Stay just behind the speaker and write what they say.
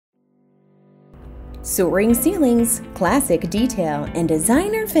Soaring ceilings, classic detail, and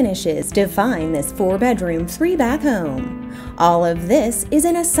designer finishes define this 4-bedroom, 3-bath home. All of this is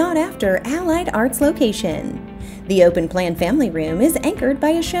in a sought-after Allied Arts location. The open-plan family room is anchored by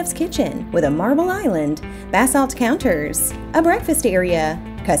a chef's kitchen with a marble island, basalt counters, a breakfast area,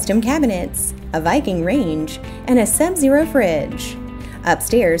 custom cabinets, a Viking range, and a sub-zero fridge.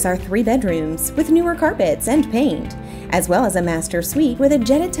 Upstairs are 3 bedrooms with newer carpets and paint, as well as a master suite with a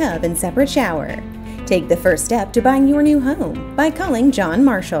jetted tub and separate shower. Take the first step to buying your new home by calling John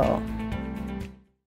Marshall.